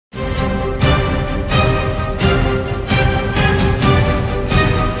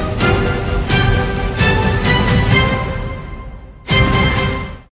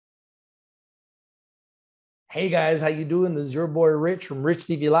Hey guys, how you doing? This is your boy Rich from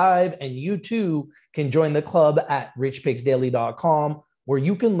RICHTV Live, and you too can join the club at richpicksdaily.com, where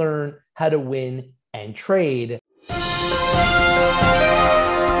you can learn how to win and trade.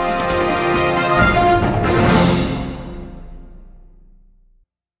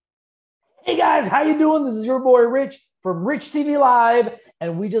 Hey guys, how you doing? This is your boy Rich from RICHTV Live,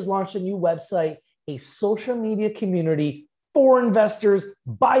 and we just launched a new website, a social media community for investors,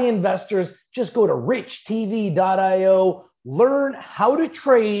 by investors. Just go to RICHTV.io, learn how to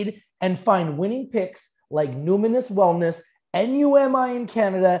trade and find winning picks like Numinus Wellness, NUMI in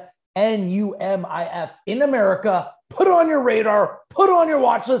Canada, NUMIF in America. Put on your radar, put on your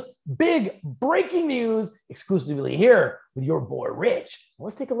watch list. Big breaking news exclusively here with your boy Rich.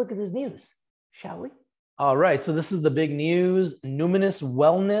 Let's take a look at this news, shall we? All right, so this is the big news. Numinus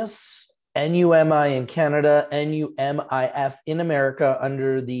Wellness, NUMI in Canada, NUMIF in America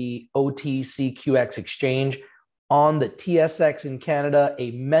under the OTCQX exchange on the TSX in Canada.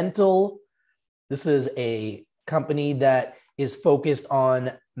 This is a company that is focused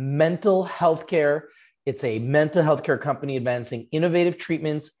on mental health care. It's a mental health care company advancing innovative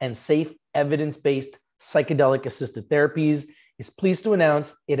treatments and safe evidence-based psychedelic-assisted therapies. Is pleased to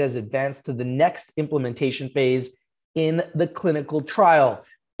announce it has advanced to the next implementation phase in the clinical trial,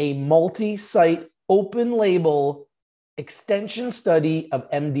 a multi-site open label extension study of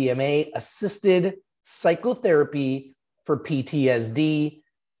MDMA-assisted psychotherapy for PTSD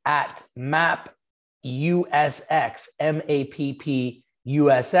at MAPP-USX,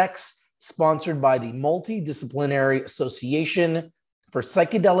 MAPP-USX, sponsored by the Multidisciplinary Association for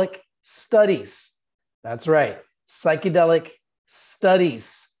Psychedelic Studies. That's right, psychedelic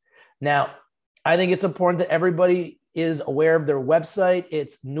studies. Now, I think it's important that everybody is aware of their website.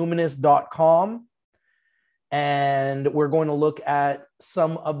 It's numinus.com. And we're going to look at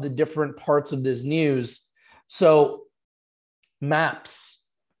some of the different parts of this news. So MAPS,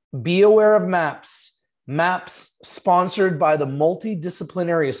 be aware of MAPS. MAPS, sponsored by the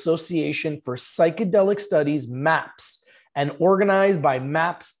Multidisciplinary Association for Psychedelic Studies, MAPS, and organized by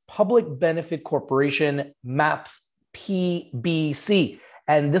MAPS Public Benefit Corporation, MAPS PBC.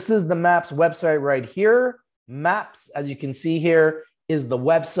 And this is the MAPS website right here. MAPS, as you can see here, is the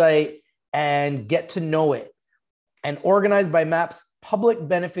website, and get to know it. And organized by MAPS Public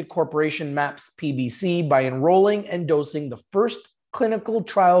Benefit Corporation, MAPS PBC, by enrolling and dosing the first clinical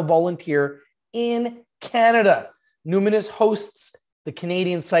trial volunteer in Canada. Numinus hosts the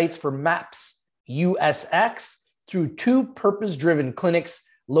Canadian sites for MAPS USX through two purpose-driven clinics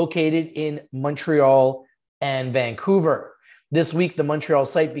located in Montreal and Vancouver. This week, the Montreal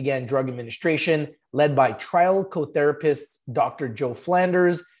site began drug administration, led by trial co-therapist Dr. Joe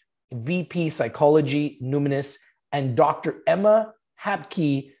Flanders, VP Psychology, Numinus, and Dr. Emma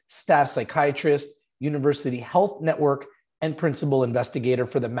Hapke, staff psychiatrist, University Health Network, and principal investigator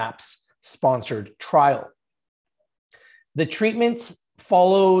for the MAPS-sponsored trial. The treatments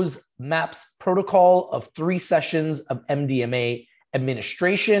follows MAPS protocol of 3 sessions of MDMA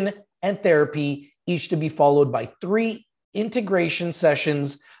administration and therapy, each to be followed by 3 integration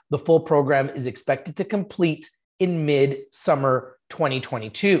sessions. The full program is expected to complete in mid-summer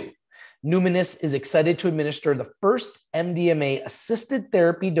 2022. Numinus is excited to administer the first MDMA-assisted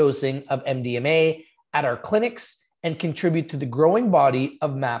therapy dosing of MDMA at our clinics and contribute to the growing body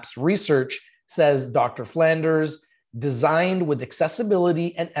of MAPS research, says Dr. Flanders. Designed with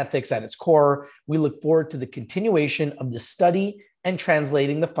accessibility and ethics at its core, we look forward to the continuation of the study and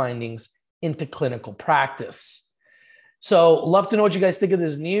translating the findings into clinical practice. So love to know what you guys think of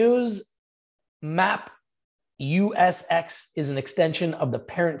this news. MAPP-USX is an extension of the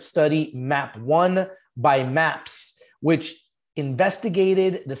parent study MAPP-1 by MAPS, which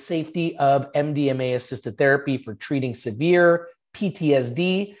investigated the safety of MDMA-assisted therapy for treating severe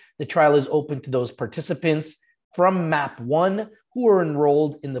PTSD. The trial is open to those participants from MAPP-1 who are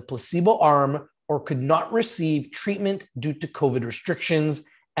enrolled in the placebo arm or could not receive treatment due to COVID restrictions,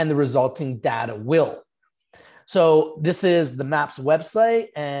 and the resulting data will. So this is the MAPS website,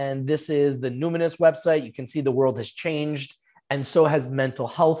 and this is the Numinus website. You can see the world has changed, and so has mental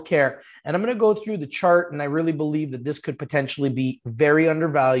health care. And I'm going to go through the chart, and I really believe that this could potentially be very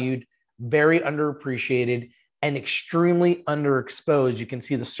undervalued, very underappreciated, and extremely underexposed. You can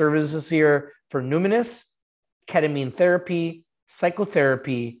see the services here for Numinus: ketamine therapy,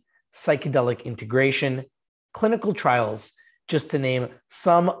 psychotherapy, psychedelic integration, clinical trials, just to name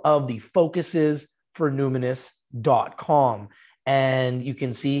some of the focuses for Numinus.com. And you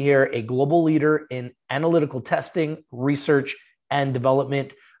can see here a global leader in analytical testing, research, and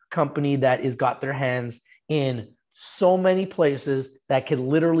development, company that has got their hands in so many places that could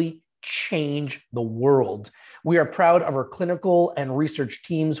literally change the world. We are proud of our clinical and research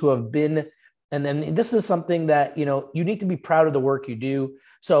teams who have been, and then this is something that, you need to be proud of the work you do.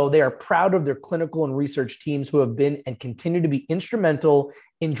 So they are proud of their clinical and research teams who have been and continue to be instrumental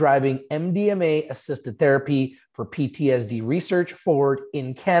in driving MDMA-assisted therapy for PTSD research forward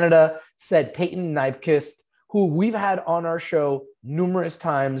in Canada, said Payton Nyquvest, who we've had on our show numerous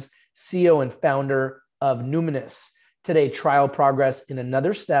times, CEO and founder of Numinus. Today, trial progress in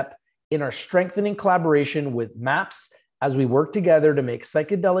another step in our strengthening collaboration with MAPS as we work together to make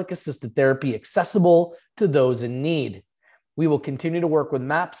psychedelic-assisted therapy accessible to those in need. We will continue to work with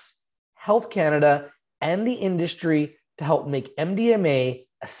MAPS, Health Canada, and the industry to help make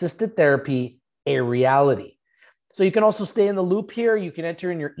MDMA-assisted therapy a reality. So you can also stay in the loop here. You can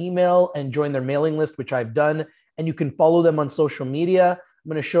enter in your email and join their mailing list, which I've done, and you can follow them on social media. I'm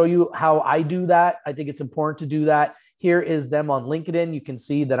going to show you how I do that. I think it's important to do that. Here is them on LinkedIn. You can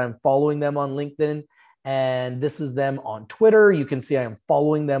see that I'm following them on LinkedIn, and this is them on Twitter. You can see I am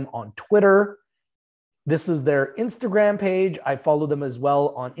following them on Twitter. This is their Instagram page. I follow them as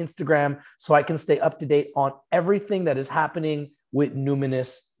well on Instagram so I can stay up to date on everything that is happening with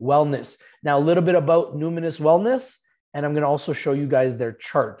Numinus Wellness. Now, a little bit about Numinus Wellness, and I'm going to also show you guys their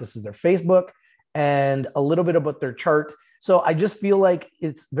chart. This is their Facebook and a little bit about their chart. So I just feel like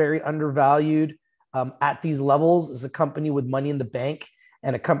it's very undervalued at these levels. As a company with money in the bank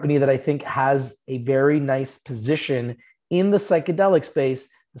and a company that I think has a very nice position in the psychedelic space,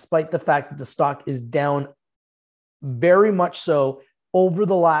 despite the fact that the stock is down very much so over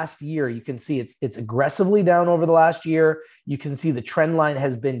the last year. You can see it's aggressively down over the last year. You can see the trend line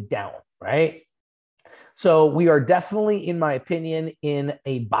has been down, right? So we are definitely, in my opinion, in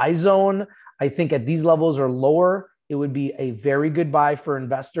a buy zone. I think at these levels or lower, it would be a very good buy for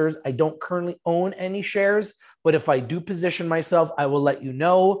investors. I don't currently own any shares, but if I do position myself, I will let you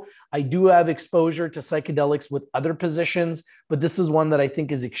know. I do have exposure to psychedelics with other positions, but this is one that I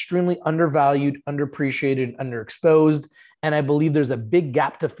think is extremely undervalued, underappreciated, underexposed. And I believe there's a big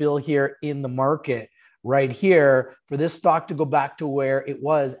gap to fill here in the market right here for this stock to go back to where it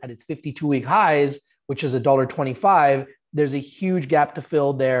was at its 52-week highs, which is $1.25. There's a huge gap to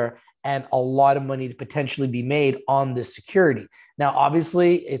fill there and a lot of money to potentially be made on this security. Now,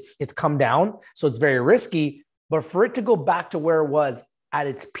 obviously, it's come down, so it's very risky, but for it to go back to where it was at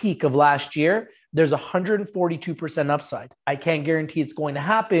its peak of last year, there's 142% upside. I can't guarantee it's going to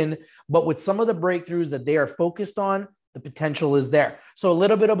happen, but with some of the breakthroughs that they are focused on, the potential is there. So a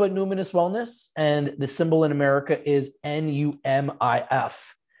little bit about Numinus Wellness, and the symbol in America is NUMIF.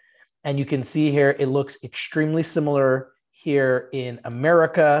 And you can see here, it looks extremely similar here in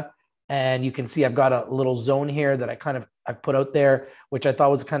America. And you can see I've got a little zone here that I've put out there, which I thought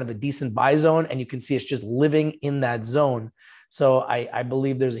was kind of a decent buy zone. And you can see it's just living in that zone. So I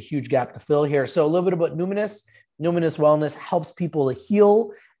believe there's a huge gap to fill here. So a little bit about Numinus. Numinus Wellness helps people to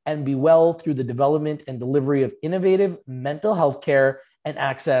heal and be well through the development and delivery of innovative mental health care and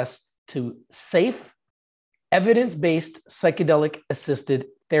access to safe, evidence-based psychedelic-assisted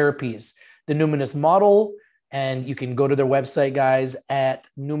therapies. The Numinus model, and you can go to their website, guys, at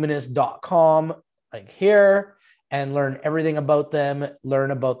numinus.com, like here, and learn everything about them, learn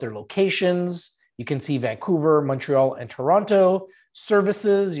about their locations. You can see Vancouver, Montreal, and Toronto.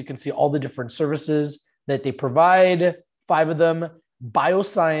 Services, you can see all the different services that they provide, 5 of them,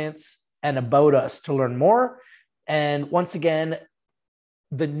 bioscience, and about us to learn more. And once again,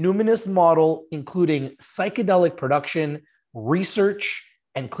 the Numinus model, including psychedelic production, research,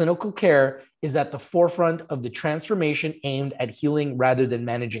 and clinical care, is at the forefront of the transformation aimed at healing rather than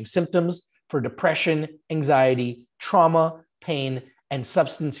managing symptoms for depression, anxiety, trauma, pain, and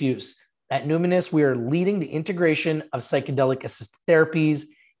substance use. At Numinus, we are leading the integration of psychedelic-assisted therapies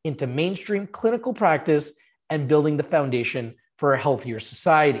into mainstream clinical practice and building the foundation for a healthier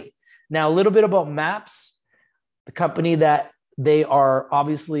society. Now, a little bit about MAPS, the company that they are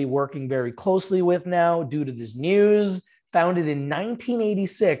obviously working very closely with now due to this news. Founded in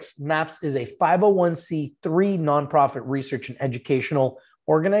 1986, MAPS is a 501c3 nonprofit research and educational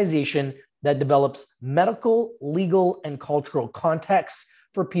organization that develops medical, legal, and cultural contexts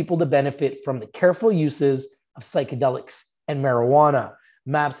for people to benefit from the careful uses of psychedelics and marijuana.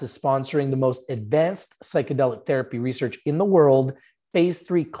 MAPS is sponsoring the most advanced psychedelic therapy research in the world, phase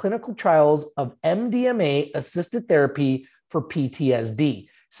 3 clinical trials of MDMA-assisted therapy for PTSD.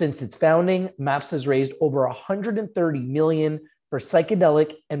 Since its founding, MAPS has raised over $130 million for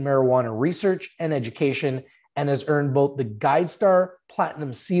psychedelic and marijuana research and education, and has earned both the GuideStar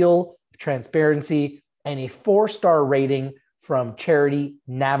Platinum Seal of Transparency and a 4-star rating from Charity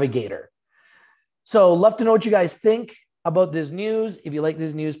Navigator. So love to know what you guys think. about this news. If you like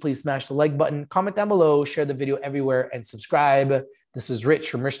this news, please smash the like button, comment down below, share the video everywhere, and subscribe. This is Rich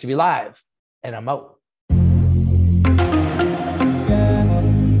from RICHTV Live, and I'm out.